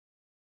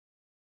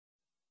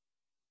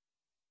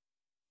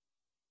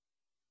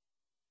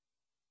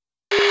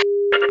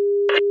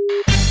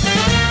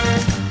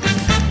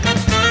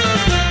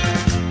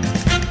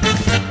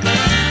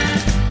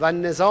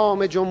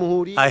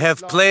I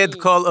have played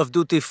Call of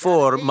Duty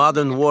 4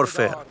 Modern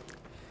Warfare.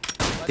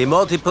 The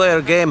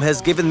multiplayer game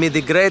has given me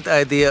the great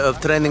idea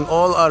of training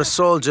all our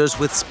soldiers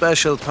with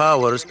special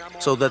powers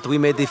so that we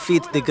may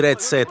defeat the great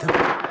Satan.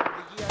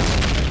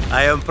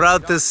 I am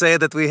proud to say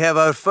that we have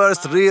our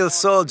first real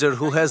soldier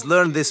who has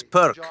learned this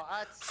perk.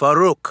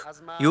 Farouk,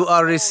 you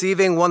are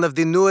receiving one of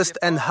the newest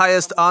and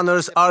highest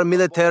honors our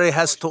military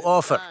has to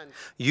offer.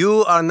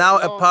 You are now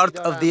a part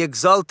of the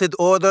exalted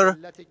order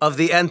of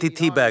the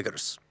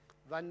anti-teabaggers.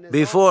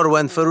 Before,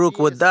 when Farouk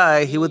would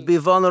die, he would be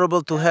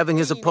vulnerable to having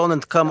his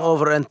opponent come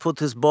over and put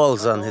his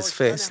balls on his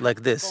face,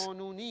 like this.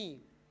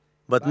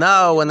 But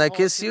now, when I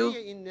kiss you,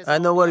 I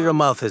know where your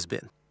mouth has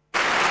been.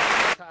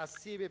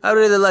 I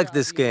really like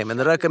this game and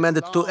recommend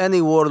it to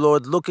any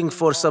warlord looking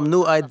for some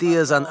new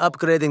ideas on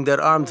upgrading their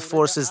armed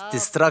forces'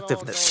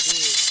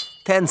 destructiveness.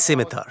 10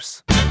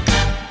 scimitars.